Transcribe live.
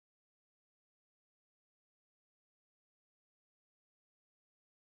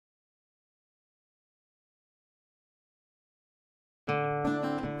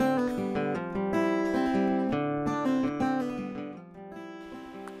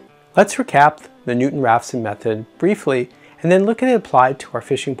Let's recap the Newton-Raphson method briefly and then look at it applied to our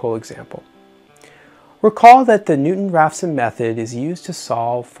fishing pole example. Recall that the Newton-Raphson method is used to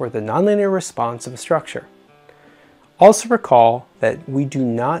solve for the nonlinear response of a structure. Also recall that we do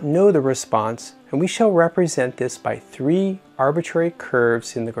not know the response, and we shall represent this by 3 arbitrary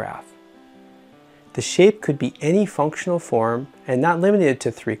curves in the graph. The shape could be any functional form and not limited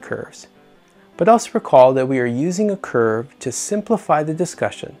to 3 curves. But also recall that we are using a curve to simplify the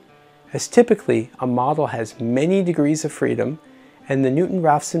discussion, as typically a model has many degrees of freedom, and the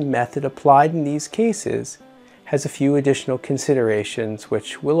Newton-Raphson method applied in these cases has a few additional considerations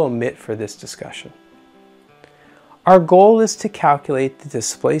which we'll omit for this discussion. Our goal is to calculate the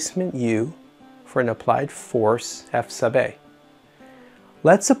displacement u for an applied force F sub a.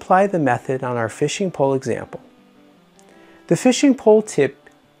 Let's apply the method on our fishing pole example. The fishing pole tip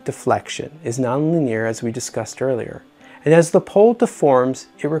deflection is nonlinear, as we discussed earlier, and as the pole deforms,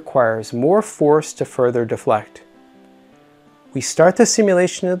 it requires more force to further deflect. We start the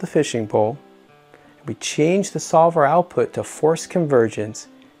simulation of the fishing pole, and we change the solver output to force convergence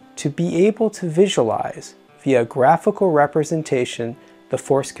to be able to visualize via graphical representation the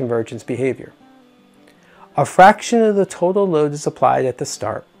force convergence behavior. A fraction of the total load is applied at the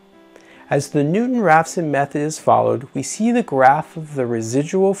start. As the Newton-Raphson method is followed, we see the graph of the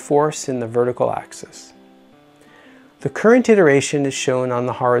residual force in the vertical axis. The current iteration is shown on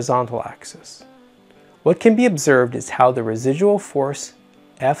the horizontal axis. What can be observed is how the residual force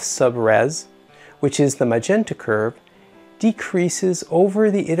F sub res, which is the magenta curve, decreases over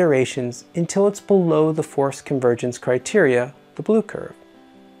the iterations until it's below the force convergence criteria, the blue curve.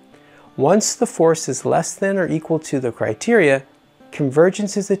 Once the force is less than or equal to the criteria,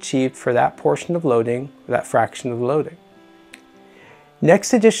 convergence is achieved for that portion of loading, or that fraction of the loading.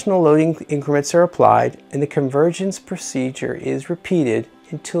 Next, additional loading increments are applied, and the convergence procedure is repeated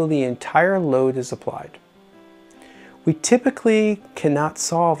until the entire load is applied. We typically cannot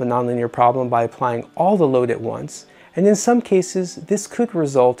solve a nonlinear problem by applying all the load at once, and in some cases this could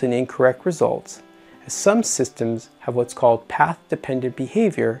result in incorrect results, as some systems have what's called path-dependent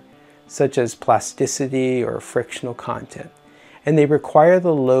behavior, such as plasticity or frictional content, and they require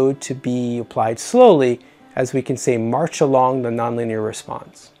the load to be applied slowly, as we can say march along the nonlinear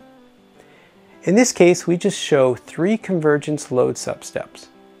response. In this case, we just show 3 convergence load substeps,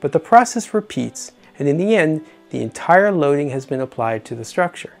 but the process repeats, and in the end, the entire loading has been applied to the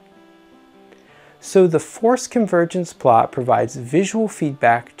structure. So the force convergence plot provides visual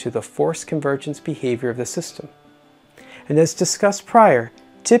feedback to the force convergence behavior of the system. And as discussed prior,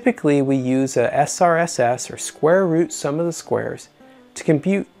 typically we use a SRSS, or square root sum of the squares, to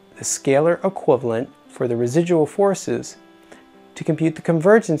compute the scalar equivalent for the residual forces to compute the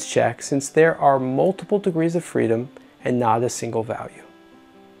convergence check, since there are multiple degrees of freedom and not a single value.